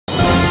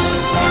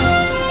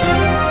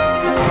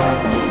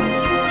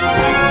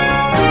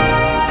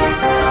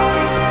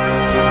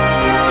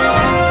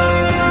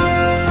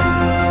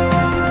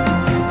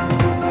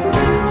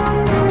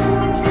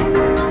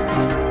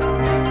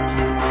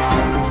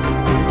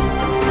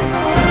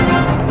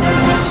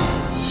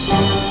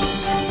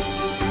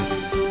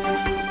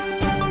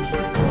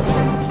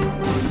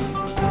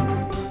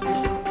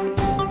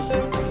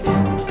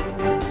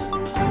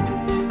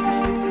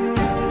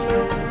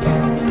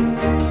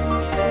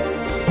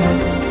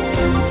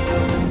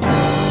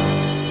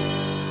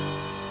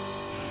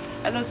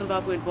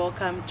Zimbabwe and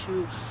welcome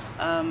to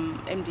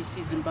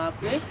MDC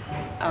Zimbabwe,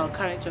 our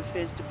current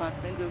affairs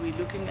department, where we're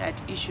looking at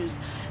issues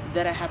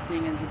that are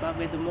happening in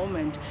Zimbabwe at the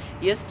moment.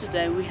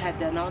 Yesterday we had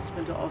the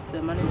announcement of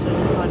the monetary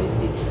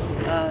policy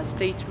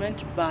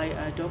statement by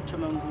Dr.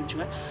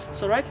 Mangunjwa.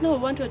 So right now we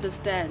want to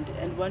understand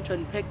and want to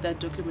unpack that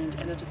document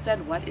and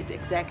understand what it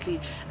exactly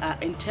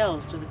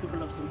entails to the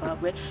people of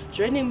Zimbabwe.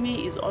 Joining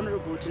me is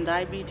Honorable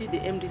Biti, the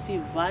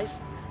MDC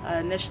Vice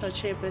National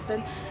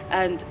Chairperson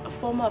and a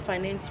former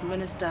Finance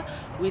Minister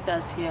with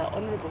us here.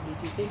 Honorable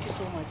Biti, thank you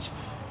so much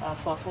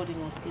for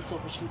affording us this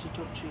opportunity to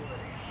talk to you.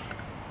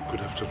 Good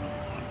afternoon,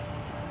 everyone.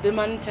 The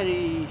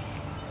monetary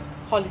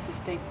policy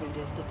statement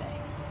yesterday.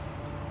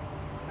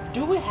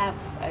 Do we have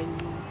a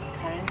new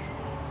currency?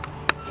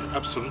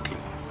 Absolutely,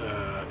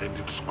 and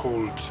it's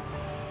called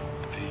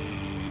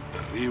the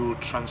Real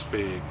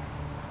Transfer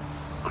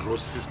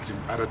Gross System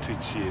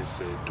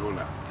 (RTGS)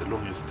 dollar, the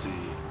longest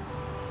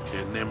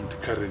named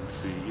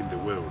currency in the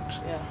world.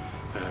 Yeah.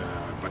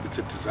 But it's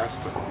a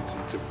disaster.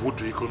 It's a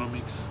voodoo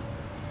economics,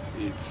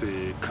 it's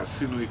a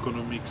casino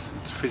economics,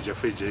 it's feja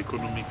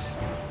economics.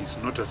 It's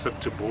not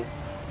acceptable,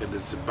 and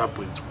as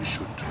Zimbabweans we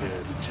should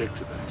reject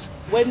that.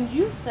 When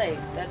you say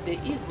that there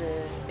is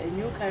a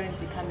new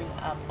currency coming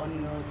up on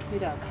your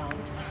Twitter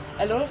account,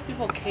 a lot of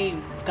people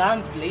came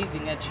guns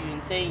blazing at you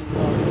and saying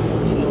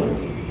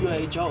you're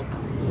a joke.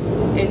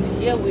 And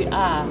here we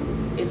are,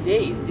 and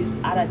there is this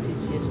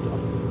RTGS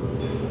dollar.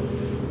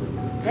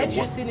 Had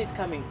you seen it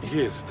coming?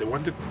 Yes,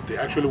 they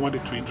actually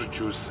wanted to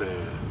introduce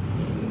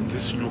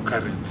this new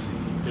currency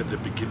at the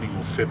beginning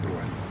of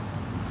February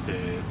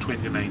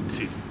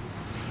 2019.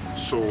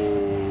 So,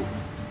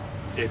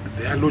 and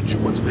their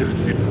logic was very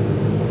simple,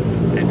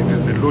 and it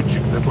is the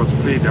logic that was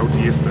played out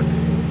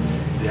yesterday.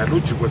 Their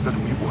logic was that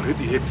we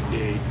already had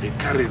a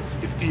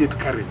currency, a fiat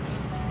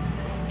currency,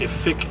 a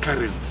fake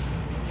currency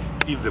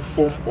in the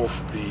form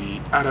of the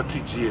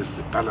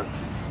RTGS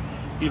balances,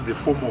 in the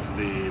form of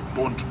the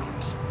bond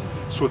notes.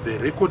 So they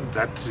reckoned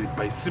that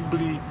by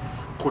simply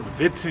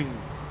converting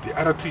the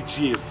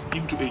RTGS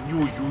into a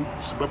new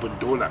Zimbabwean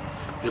dollar,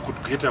 they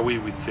could get away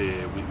with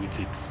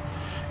it.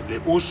 They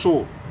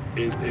also,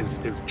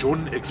 as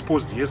John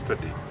exposed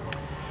yesterday,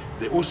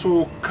 they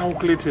also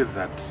calculated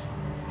that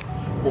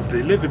of the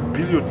 11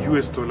 billion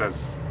US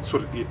dollars,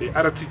 sorry, the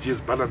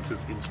RTGS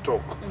balances in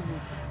stock,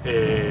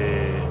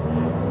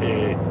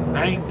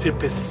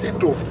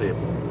 90% of them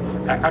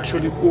are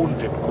actually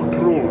owned and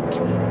controlled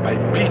by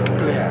big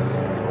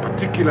players, in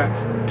particular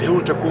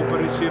Delta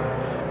Corporation,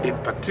 in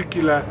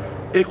particular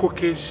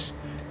EcoCash,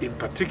 in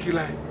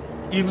particular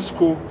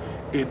Insco,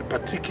 in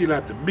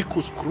particular the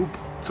Mikus Group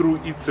through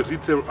its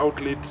retail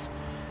outlets,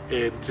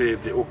 and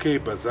the OK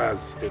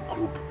Bazaars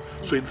group.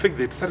 So in fact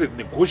they started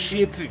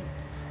negotiating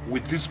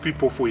with these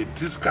people for a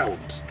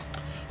discount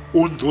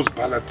on those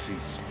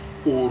balances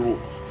or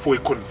for a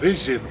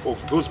conversion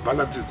of those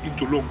balances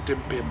into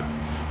long-term paper.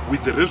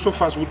 With the rest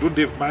of us who don't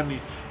have money,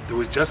 they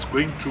were just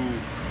going to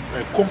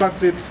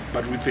compensate,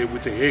 but with a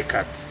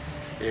haircut.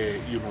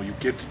 You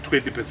get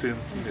 20%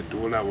 in a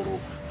dollar or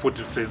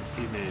 40 cents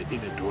in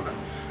a dollar.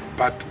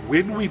 But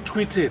when we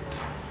tweeted,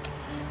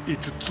 it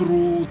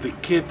threw the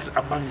cat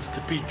amongst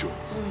the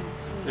pigeons.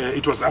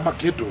 It was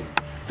Armageddon.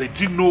 They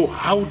didn't know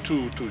how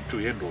to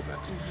handle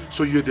that.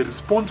 So you had a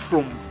response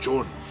from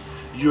John,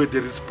 you had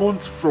a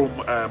response from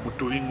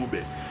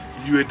Mutohingube,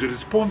 you had a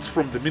response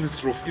from the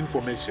Minister of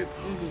Information,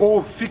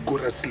 all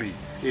vigorously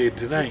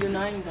denying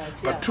that. Yeah.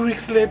 But 2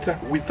 weeks later,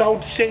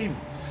 without shame,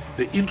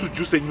 they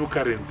introduced a new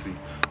currency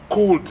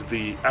called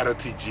the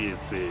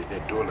RTGS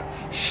dollar.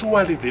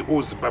 Surely they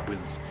owe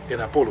Zimbabweans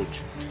an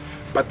apology.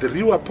 But the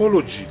real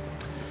apology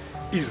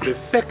is the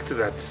fact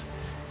that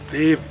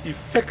they've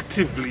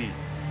effectively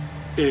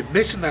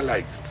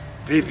nationalized,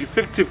 they've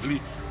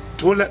effectively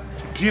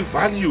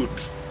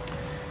devalued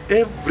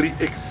every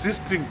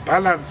existing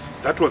balance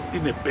that was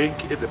in a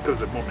bank at the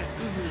present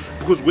moment.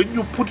 Because when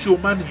you put your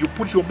money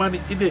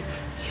in a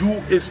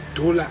US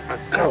dollar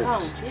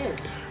account. Yes.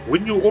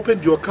 When you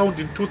opened your account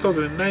in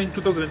 2009,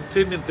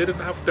 2010 and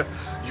thereafter,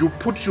 you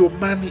put your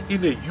money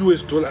in a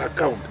US dollar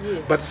account.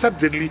 Yes. But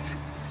suddenly,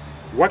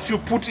 what you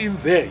put in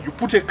there, you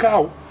put a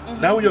cow,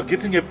 now you're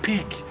getting a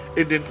pig,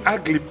 and an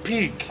ugly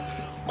pig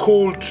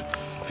called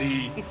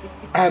the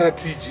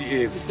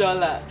RTGS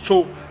dollar.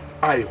 So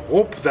I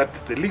hope that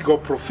the legal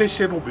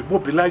profession will be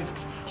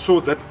mobilized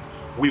so that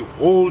we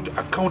hold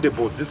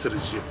accountable this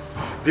regime.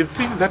 The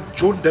thing that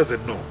John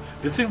doesn't know,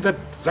 the thing that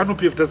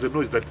ZANU-PF doesn't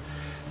know is that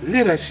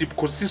leadership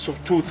consists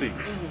of two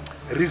things,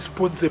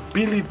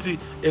 responsibility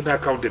and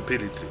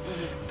accountability.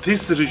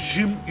 This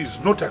regime is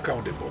not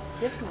accountable.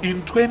 Definitely.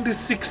 In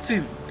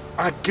 2016,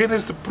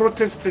 against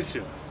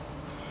protestations,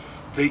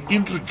 they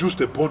introduced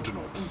the bond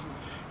notes.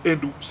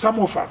 And some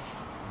of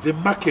us, the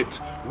market,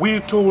 we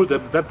told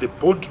them that the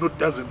bond note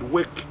doesn't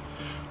work.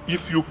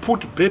 If you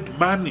put bad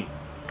money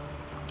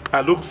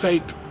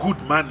alongside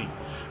good money,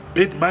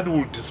 bad money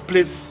will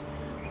displace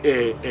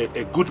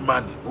a good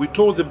money. We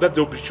told them that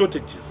there will be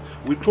shortages.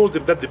 We told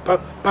them that the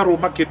paro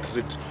market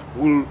rate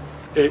will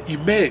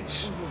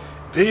emerge.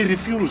 They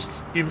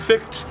refused. In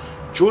fact,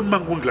 John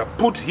Mangundla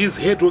put his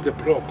head on the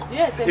block.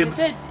 Yes, and he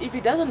said, if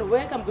it doesn't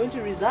work, I'm going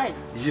to resign.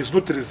 He has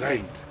not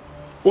resigned.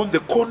 On the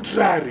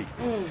contrary,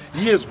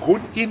 he has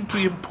gone in to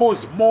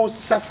impose more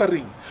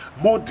suffering,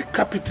 more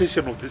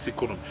decapitation of this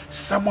economy.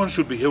 Someone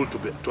should be held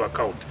to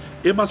account.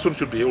 Emerson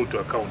should be held to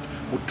account.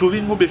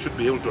 Mutuvi Ngube should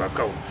be held to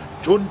account.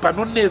 John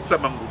Panonetsa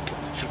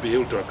Mangundla should be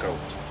held to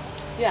account.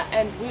 Yeah,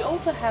 and we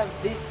also have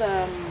this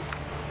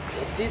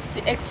this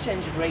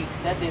exchange rate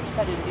that they've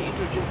suddenly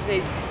introduced.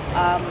 Says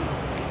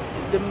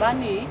the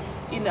money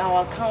in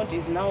our account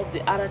is now the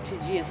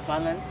RTGS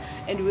balance,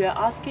 and we are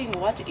asking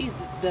what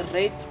is the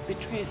rate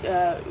between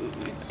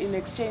in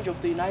exchange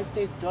of the United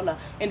States dollar,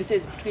 and it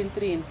says between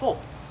 $3 and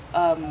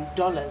 $4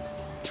 dollars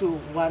to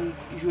 $1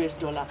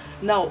 US.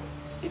 Now,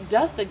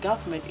 is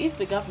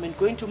the government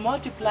going to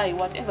multiply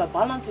whatever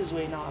balances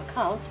were in our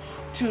accounts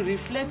to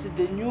reflect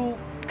the new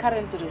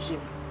currency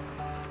regime?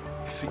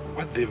 You see,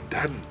 what they've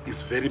done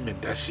is very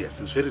mendacious,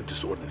 it's very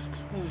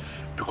dishonest.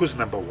 Because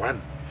number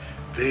one,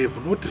 they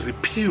have not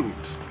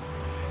repealed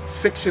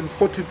Section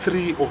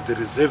 43 of the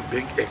Reserve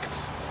Bank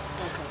Act.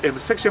 Okay. And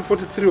Section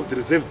 43 of the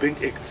Reserve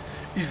Bank Act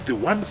is the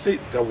one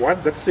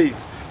that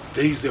says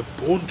there is a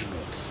bond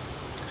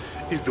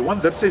note. Is the one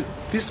that says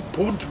this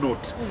bond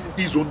note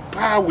is on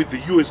par with the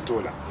US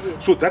dollar.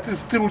 Yes. So that is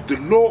still the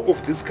law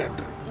of this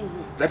country.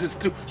 That is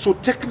still, so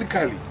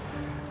technically,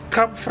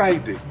 come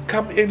Friday,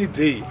 come any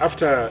day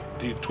after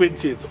the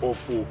 20th of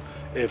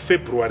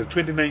February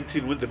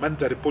 2019, when the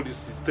monetary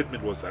policy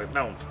statement was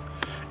announced,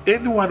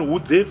 anyone who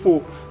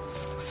therefore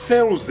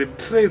sells and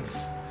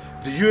trades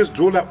the US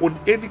dollar on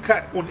any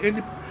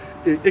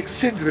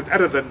exchange rate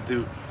other than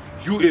the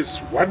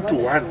US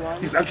one-to-one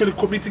is actually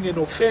committing an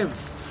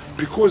offense,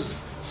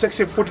 because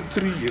Section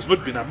 43 has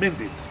not been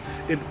amended,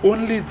 and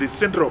only the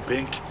central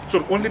bank,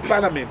 so only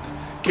Parliament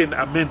can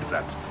amend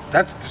that.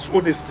 That's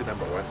dishonesty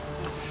number one.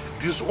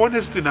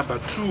 Dishonesty number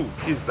two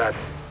is that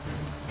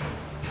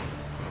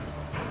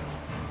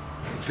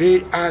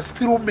they are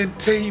still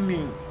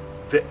maintaining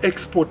the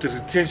export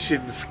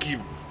retention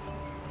scheme.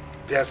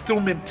 They are still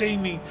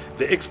maintaining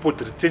the export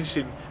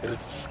retention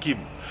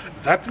scheme.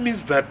 That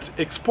means that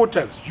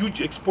exporters, huge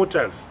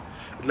exporters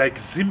like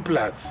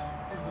Zimplats,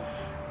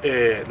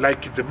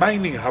 like the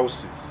mining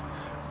houses,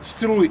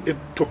 still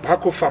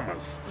tobacco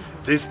farmers,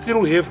 they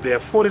still have their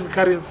foreign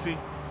currency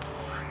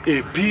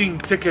being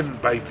taken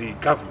by the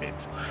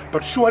government.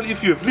 But surely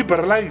if you have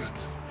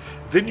liberalized,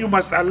 then you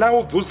must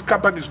allow those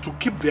companies to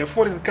keep their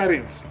foreign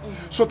currency,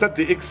 so that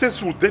the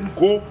excess will then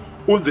go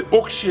on the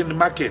auction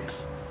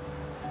market,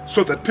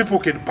 so that people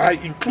can buy,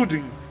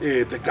 including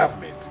the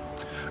government.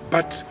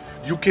 But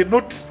you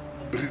cannot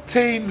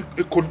retain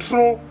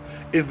control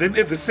and then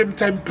at the same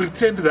time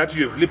pretend that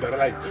you have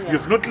liberalized. You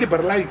have not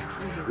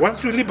liberalized.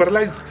 Once you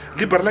liberalize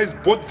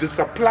both the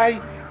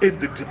supply and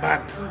the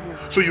demand.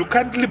 So you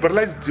can't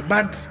liberalize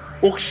demand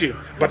auction,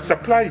 but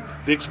supply,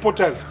 the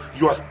exporters,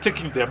 you are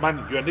taking their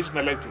money, you are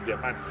nationalizing their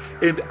money.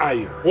 And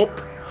I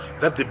hope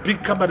that the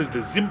big companies, the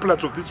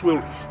Zimplats of this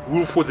world,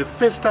 will for the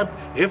first time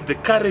have the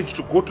courage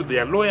to go to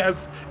their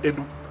lawyers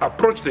and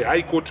approach the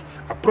High Court,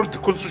 approach the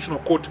Constitutional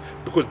Court,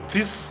 because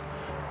this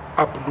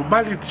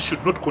abnormality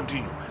should not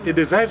continue. And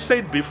as I've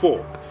said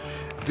before,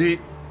 the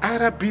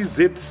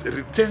RBZ's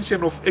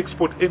retention of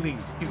export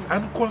earnings is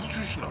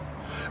unconstitutional,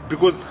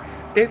 because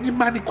any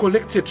money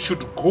collected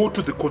should go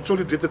to the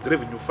Consolidated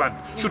Revenue Fund,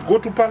 should go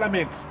to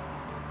Parliament,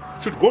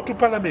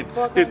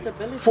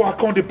 for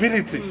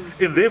accountability,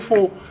 and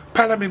therefore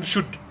Parliament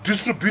should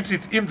distribute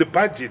it in the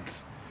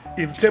budget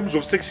in terms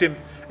of Section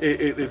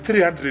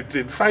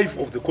 305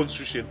 of the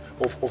Constitution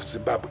of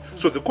Zimbabwe.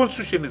 So the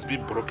Constitution is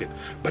being broken.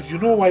 But you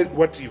know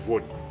what,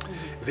 Yvonne?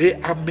 They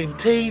are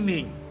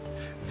maintaining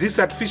this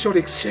artificial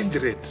exchange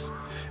rate.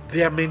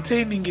 They are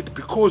maintaining it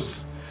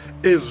because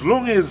as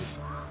long as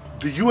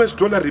the US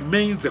dollar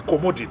remains a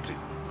commodity,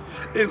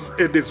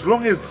 and as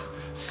long as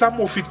some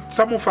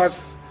of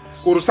us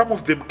or some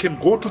of them can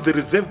go to the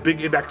Reserve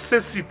Bank and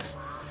access it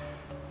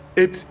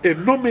at a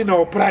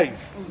nominal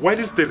price,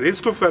 whilst the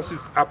rest of us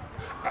is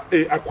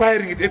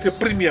acquiring it at a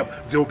premium,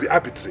 there will be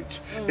arbitrage.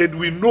 And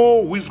we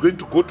know who is going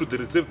to go to the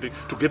Reserve Bank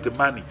to get the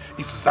money.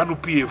 It's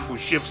ZANU-PF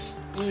chefs.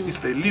 It's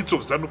the elites of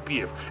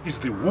ZANU-PF. It's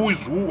the who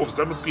is who of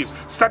ZANU-PF,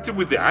 starting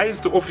with the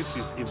highest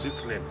offices in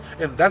this land.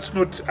 And that's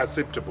not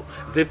acceptable.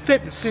 The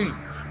third thing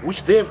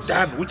which they have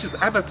done, which is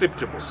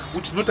unacceptable,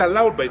 which is not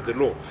allowed by the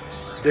law,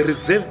 the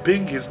Reserve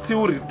Bank has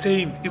still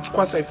retained its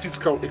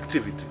quasi-fiscal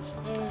activities.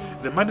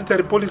 The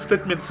monetary policy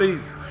statement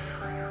says,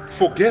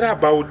 forget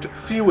about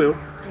fuel,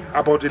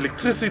 about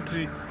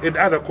electricity and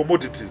other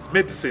commodities,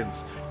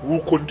 medicines. We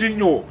will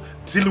continue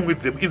dealing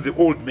with them in the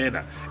old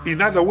manner.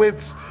 In other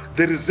words,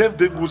 the Reserve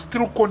Bank will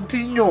still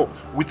continue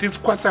with its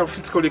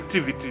quasi-fiscal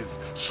activities,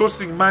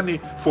 sourcing money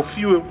for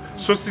fuel,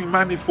 sourcing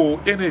money for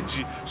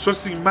energy,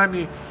 sourcing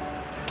money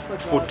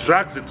for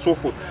drugs and so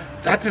forth.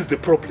 That is the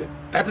problem.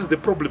 That is the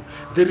problem.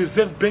 The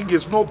Reserve Bank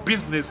has no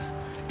business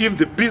in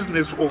the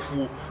business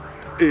of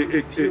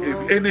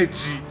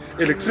energy,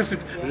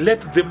 electricity.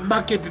 Let the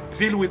market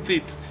deal with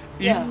it.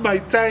 In my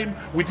time,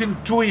 we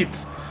didn't do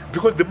it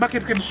because the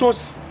market can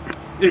source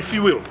if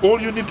you will. All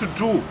you need to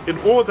do, and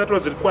all that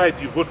was required,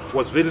 you vote,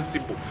 was very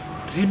simple.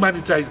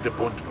 Demonetize the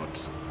bond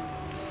note.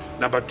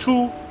 Number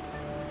two,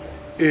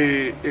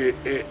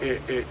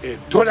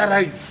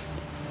 dollarize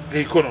the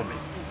economy,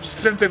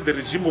 strengthen the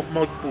regime of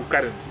multiple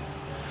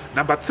currencies.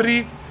 Number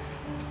three,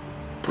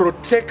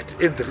 protect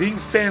and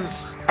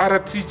ring-fence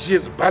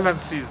RTGS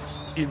balances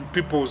in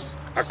people's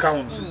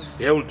accounts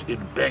held in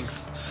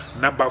banks.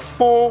 Number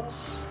four,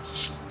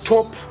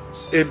 stop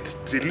and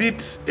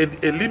delete and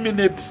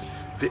eliminate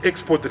the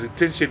export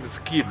retention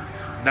scheme.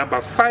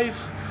 Number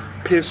five,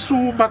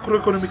 pursue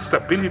macroeconomic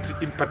stability,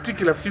 in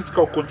particular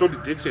fiscal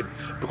consolidation,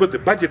 because the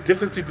budget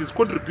deficit is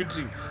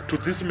contributing to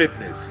this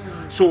madness.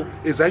 So,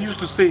 as I used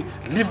to say,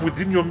 live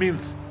within your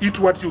means, eat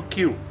what you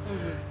kill.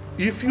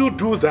 If you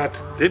do that,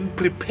 then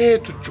prepare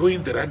to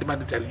join the Rand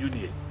Monetary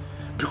Union,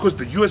 because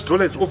the US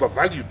dollar is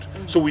overvalued.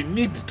 So we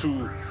need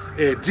to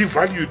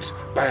devalue it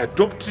by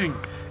adopting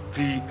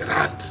the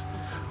Rand.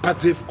 But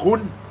they've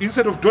gone,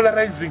 instead of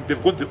dollarizing,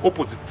 they've gone the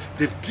opposite.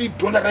 They've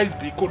de-dollarized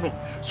the economy.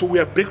 So we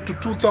are back to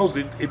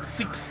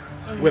 2006.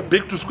 We're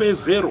back to square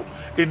zero.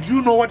 And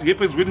you know what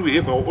happens when we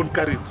have our own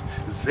currency.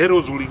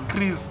 Zeros will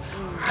increase,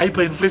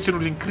 hyperinflation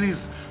will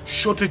increase,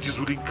 shortages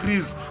will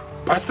increase,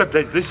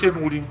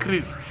 bastardization will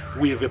increase.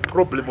 We have a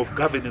problem of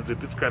governance in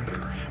this country.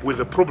 We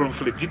have a problem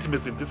of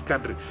legitimacy in this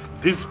country.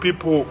 These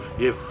people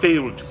have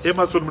failed.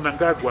 Emerson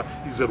Mnangagwa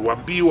is a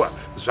Rwambiwa,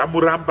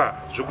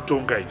 Jamuramba,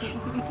 Jokutonga.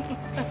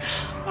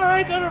 All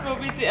right, Honorable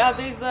Biti,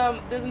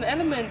 there's an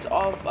element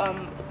of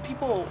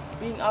people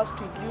being asked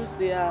to use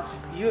their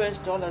US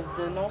dollars,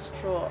 the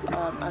Nostro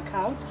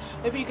accounts.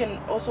 Maybe you can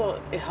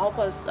also help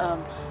us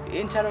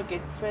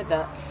interrogate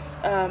further.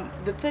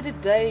 The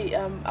 30-day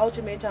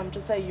ultimatum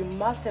to say you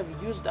must have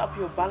used up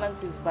your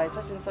balances by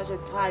such and such a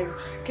time.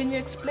 Can you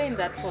explain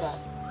that for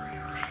us?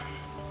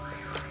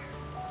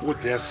 What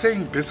they are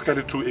saying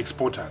basically to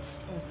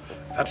exporters,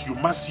 that you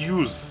must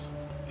use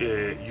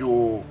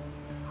your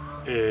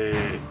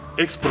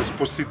exports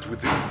proceed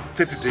within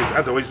 30 days,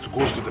 otherwise it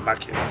goes to the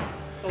market.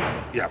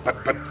 Okay. Yeah, but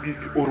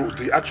or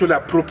they actually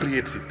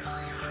appropriate it.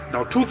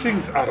 Now, two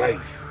things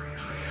arise.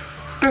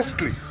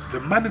 Firstly, the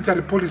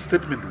monetary policy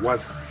statement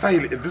was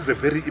silent, and this is a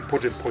very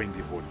important point,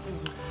 Yvonne.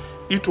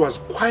 It was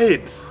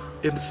quiet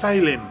and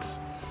silent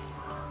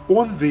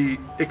on the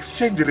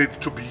exchange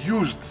rate to be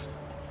used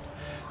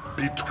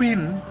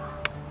between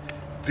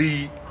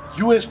the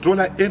US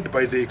dollar earned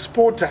by the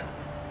exporter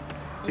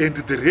and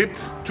the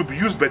rate to be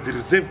used by the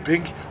Reserve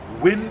Bank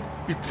when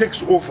it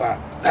takes over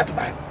that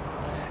money.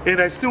 And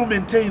I still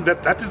maintain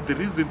that that is the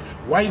reason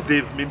why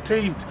they've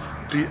maintained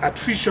the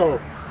artificial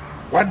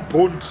one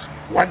bond,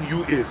 one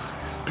US,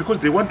 because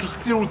they want to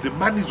steal the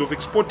monies of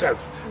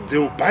exporters. They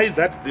will buy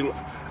that, they will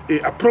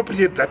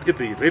appropriate that at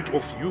the rate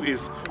of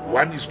US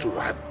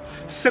 1:1.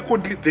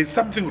 Secondly, there's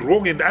something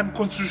wrong and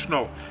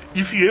unconstitutional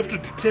if you have to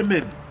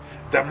determine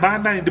the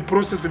manner and the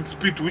process and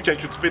speed to which I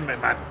should spend my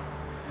money.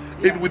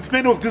 And with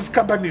many of these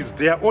companies,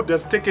 their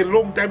orders take a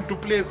long time to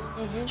place.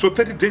 So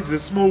 30 days is a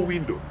small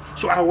window.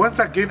 So once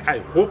again, I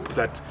hope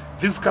that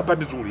these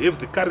companies will have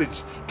the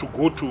courage to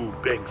go to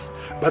banks.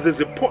 But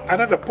there's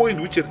another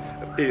point which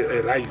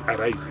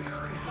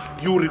arises.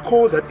 You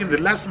recall that in the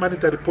last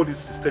monetary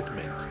policy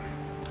statement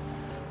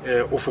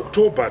of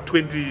October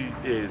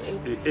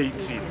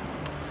 2018,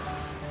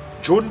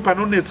 John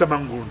Panonetsa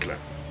Mangundla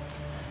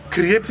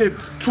created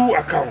two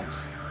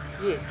accounts.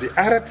 Yes. The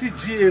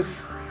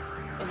RTGS,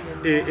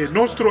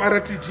 Nostro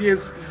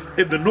RTGS,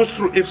 and the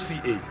Nostro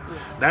FCA. Yes.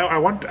 Now I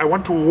want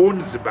to warn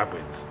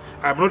Zimbabweans.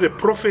 I'm not a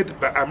prophet,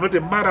 but I'm not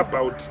a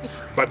marabout,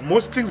 but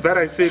most things that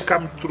I say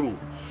come true.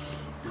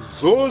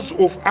 Those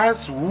of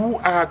us who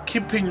are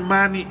keeping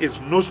money as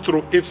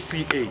Nostro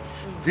FCA,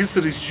 this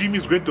regime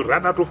is going to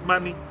run out of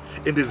money,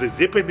 and as has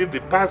happened in the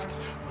past,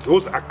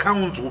 those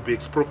accounts will be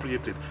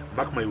expropriated.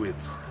 Mark my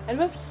words. And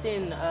we've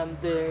seen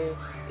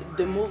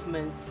the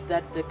movements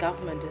that the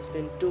government has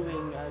been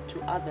doing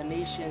to other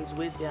nations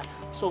with their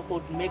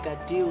so-called mega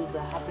deals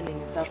are happening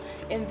and stuff,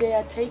 and they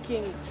are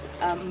taking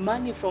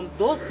money from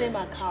those same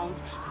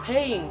accounts,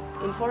 paying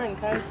in foreign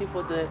currency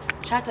for the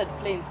chartered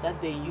planes that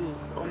they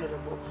use,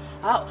 Honorable.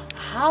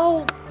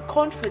 How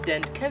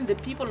confident can the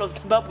people of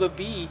Zimbabwe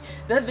be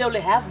that they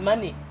will have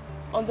money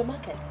on the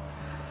market?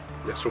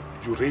 Yeah, so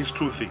you raise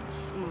two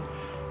things.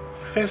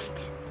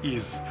 First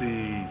is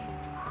the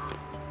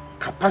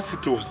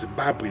capacity of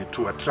Zimbabwe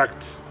to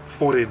attract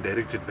foreign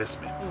direct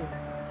investment.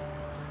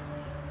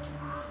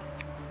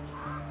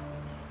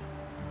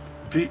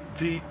 The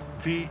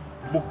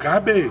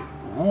Mugabe,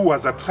 who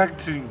was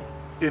attracting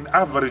an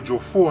average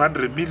of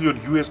 400 million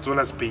US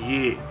dollars per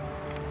year,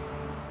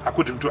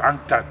 according to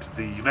UNCTAD,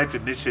 the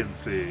United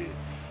Nations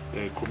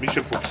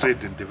Commission for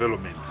Trade and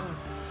Development.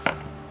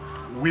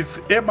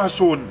 With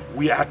Emerson,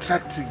 we are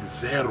attracting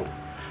zero.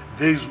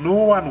 There is no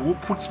one who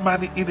puts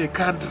money in a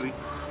country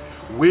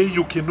where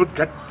you cannot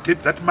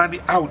get that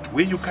money out,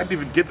 where you can't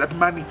even get that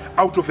money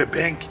out of a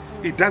bank.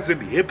 It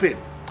doesn't happen.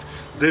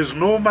 There's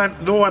no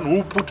one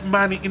who put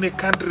money in a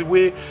country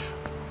where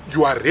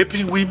you are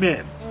raping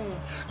women,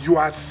 you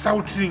are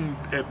assaulting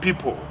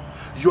people,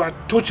 You are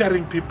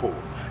torturing people.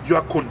 You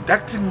are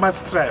conducting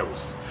mass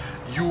trials.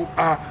 You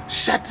are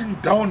shutting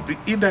down the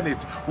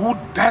internet. Who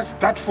does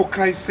that for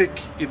Christ's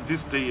sake in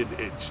this day and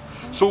age?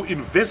 So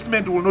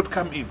investment will not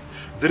come in.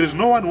 There is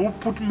no one who will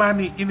put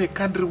money in a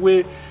country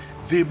where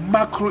the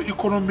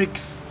macroeconomic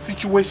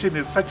situation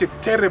is such a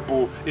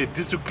terrible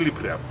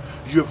disequilibrium.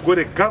 You have got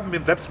a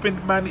government that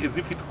spends money as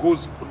if it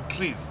goes on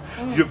trees.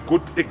 You have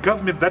got a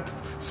government that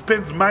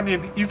spends money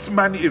and eats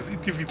money as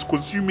if it's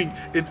consuming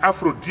an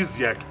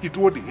aphrodisiac. It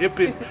won't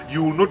happen.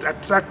 You will not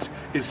attract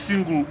a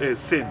single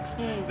cent.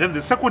 Then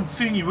the second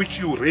thing which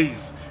you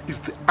raise is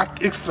the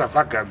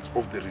extravagance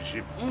of the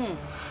regime.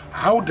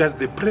 How does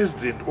the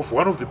president of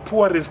one of the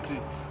poorest,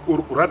 or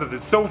rather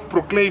the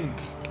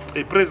self-proclaimed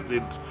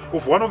president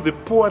of one of the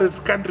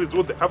poorest countries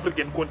on the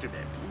African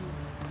continent,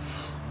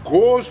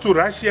 goes to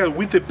Russia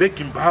with a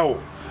begging bow,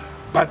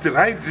 but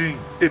riding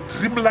a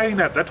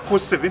Dreamliner that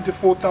costs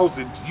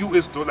 74,000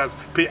 US dollars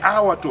per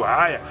hour to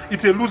hire?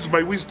 It eludes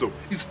my wisdom.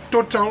 It's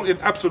total and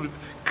absolute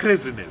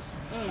craziness.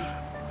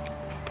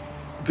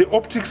 The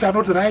optics are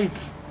not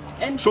right.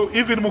 And so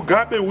even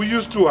Mugabe, who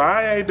used to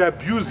hire and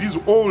abuse his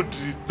old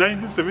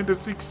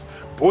 1976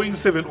 Boeing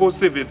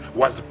 707,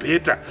 was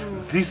better.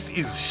 This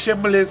is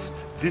shameless.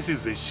 This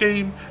is a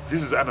shame.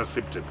 This is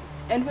unacceptable.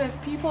 And we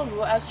have people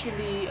who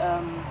actually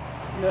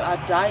are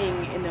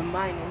dying in a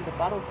mine in the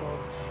battlefield,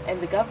 and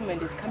the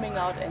government is coming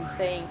out and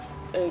saying,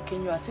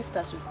 can you assist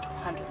us with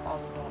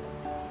 $200,000?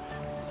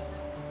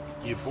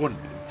 Yvonne,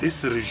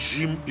 this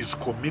regime is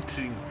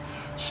committing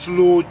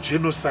slow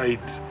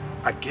genocide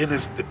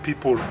against the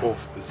people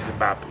of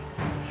Zimbabwe.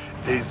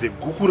 There is a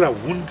Gukura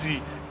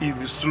Wundi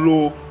in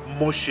slow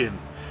motion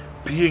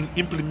being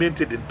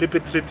implemented and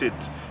perpetrated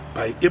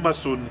by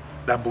Emerson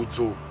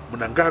Dambudzo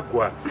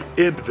Mnangagwa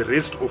and the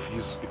rest of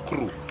his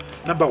crew.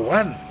 Number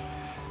one,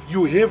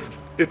 you have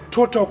a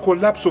total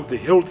collapse of the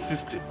health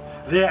system.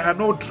 There are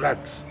no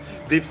drugs.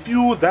 The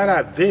few that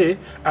are there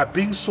are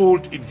being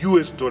sold in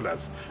US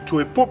dollars to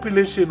a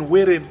population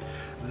wherein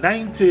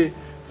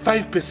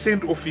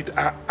 95% of it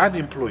are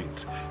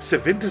unemployed.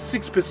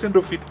 76%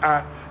 of it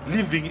are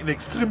living in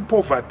extreme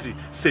poverty,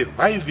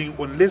 surviving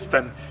on less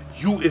than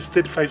US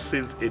 35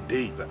 cents a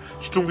day.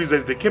 Chitungwiza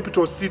is the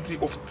capital city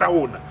of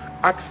Tsaona,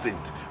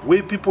 accident,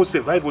 where people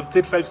survive on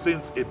 35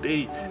 cents a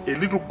day. A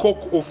little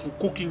cock of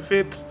cooking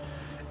fat,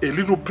 a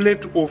little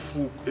plate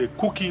of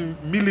cooking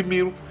mealie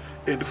meal,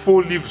 and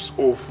 4 leaves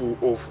of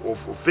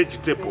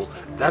vegetable.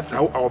 That's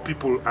how our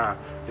people are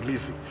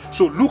living.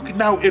 So look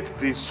now at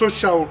the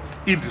social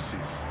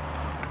indices.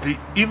 The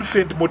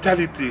infant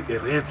mortality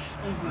rates,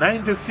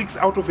 96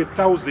 out of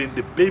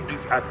 1,000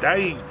 babies are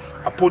dying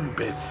upon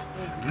birth.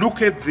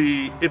 Look at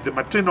the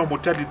maternal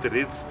mortality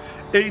rates,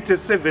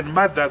 87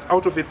 mothers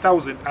out of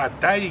 1,000 are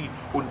dying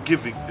on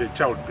giving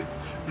childbirth.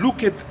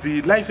 Look at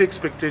the life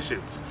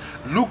expectations.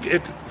 Look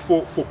at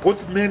for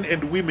both men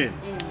and women.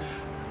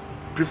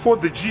 Before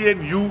the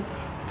GNU,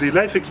 the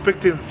life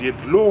expectancy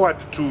had lowered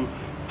to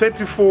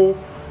 34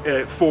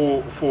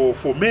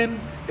 for men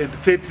and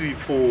 30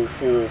 for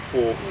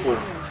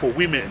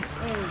women.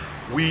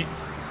 We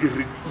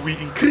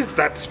increased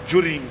that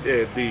during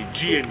the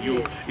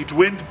GNU. It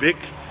went back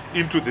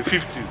into the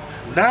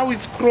 50s. Now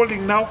it's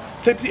crawling now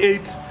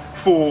 38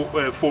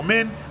 for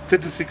men,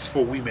 36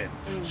 for women.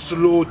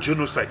 Slow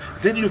genocide.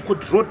 Then you've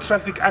got road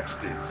traffic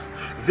accidents.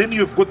 Then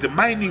you've got the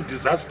mining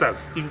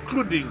disasters,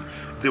 including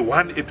the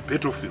one at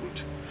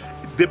Battlefield.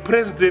 The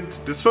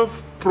president, the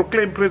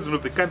self-proclaimed president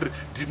of the country,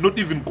 did not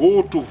even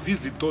go to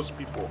visit those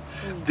people.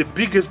 The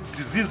biggest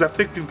disease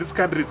affecting this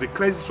country is a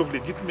crisis of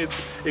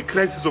legitimacy, a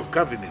crisis of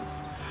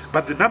governance.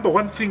 But the number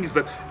one thing is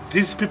that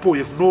these people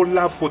have no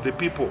love for the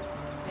people.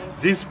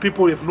 These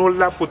people have no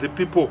love for the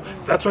people.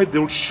 That's why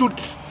they'll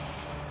shoot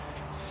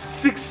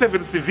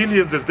 6-7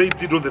 civilians as they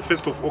did on the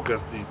 1st of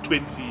August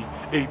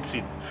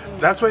 2018.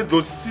 That's why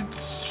those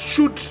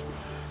shoot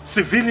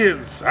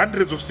civilians,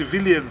 hundreds of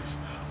civilians,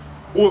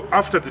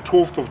 after the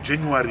 12th of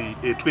January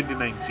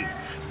 2019.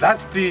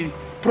 That's the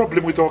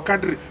problem with our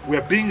country. We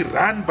are being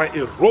run by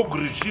a rogue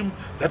regime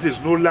that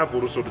has no love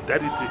or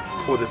solidarity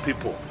for the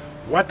people.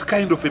 What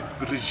kind of a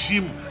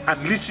regime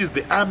unleashes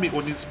the army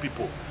on its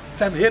people?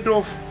 It's unheard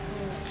of.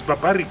 It's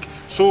barbaric.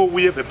 So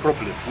we have a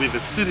problem. We have a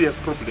serious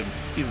problem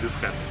in this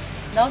country.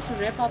 Now to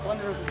wrap up,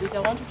 Honorable Biti,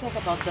 I want to talk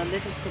about the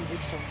latest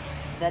conviction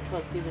that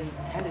was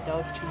handed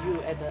out to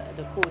you at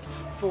the court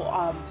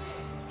for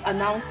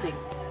announcing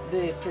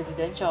the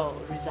presidential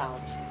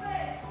result.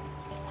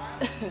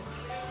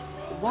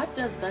 What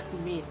does that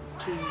mean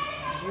to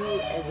you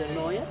as a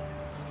lawyer,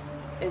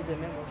 as a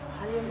member of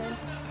parliament,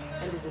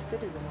 and as a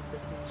citizen of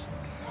this nation?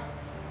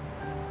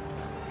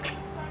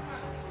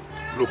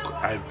 Look,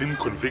 I've been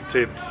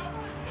convicted.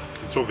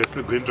 It's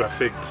obviously going to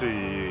affect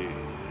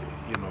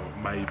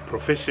my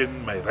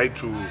profession, my right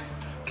to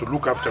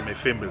look after my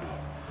family.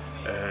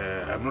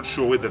 I'm not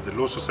sure whether the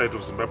Law Society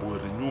of Zimbabwe will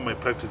renew my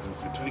practicing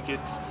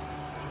certificate,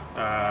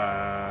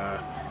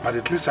 but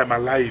at least I'm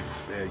alive,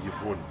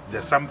 Yvonne. There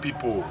are some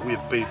people who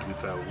have paid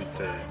with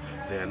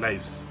their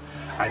lives.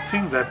 I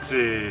think that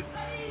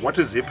what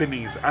is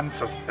happening is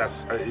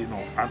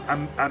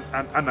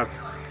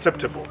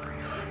unacceptable.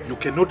 You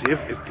cannot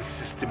have a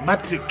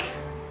systematic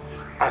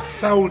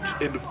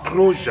assault and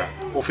closure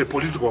of a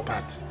political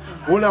party.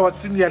 All our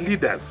senior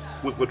leaders,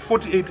 we've got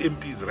 48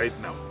 MPs right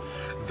now,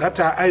 that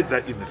are either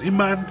in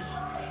remand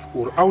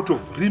or out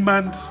of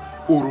remand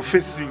or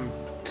facing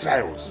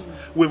trials.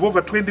 We have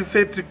over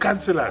 20-30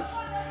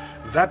 councillors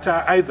that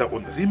are either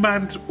on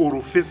remand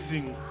or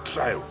facing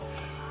trial.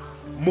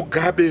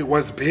 Mugabe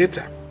was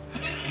better.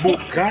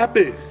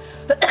 Mugabe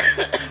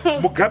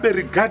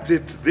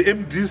regarded the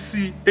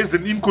MDC as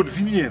an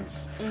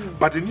inconvenience,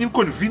 but an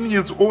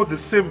inconvenience all the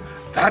same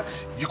that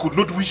he could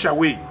not wish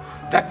away,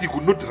 that he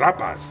could not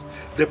rub us.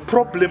 The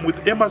problem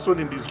with Emerson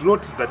and his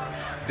lot is that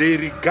they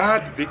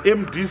regard the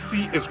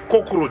MDC as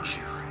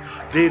cockroaches.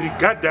 They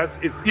regard us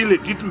as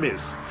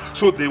illegitimates.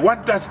 So they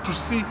want us to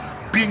see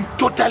being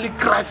totally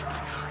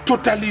crushed,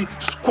 totally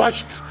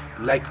squashed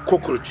like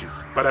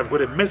cockroaches. But I've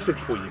got a message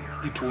for him.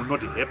 It will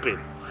not happen.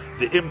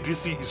 The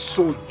MDC is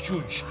so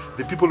huge.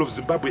 The people of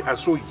Zimbabwe are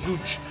so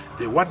huge.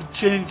 They want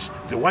change.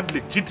 They want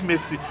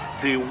legitimacy.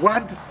 They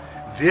want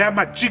their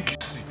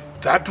majigisi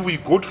that we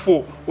got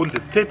for on the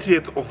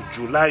 30th of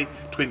July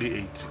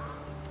 2018.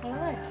 All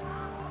right.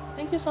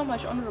 Thank you so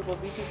much, Honorable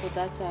Biti, for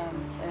that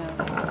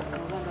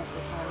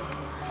wonderful time.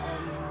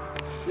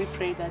 We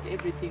pray that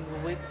everything will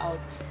work out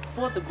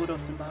for the good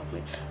of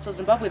Zimbabwe. So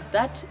Zimbabwe,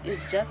 that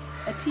is just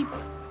a tip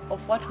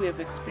of what we have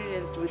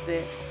experienced with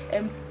the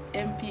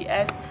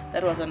MPS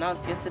that was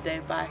announced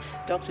yesterday by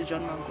Dr.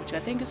 John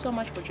Mangucha. Thank you so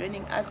much for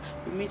joining us.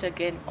 We meet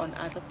again on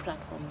other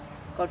platforms.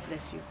 God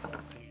bless you.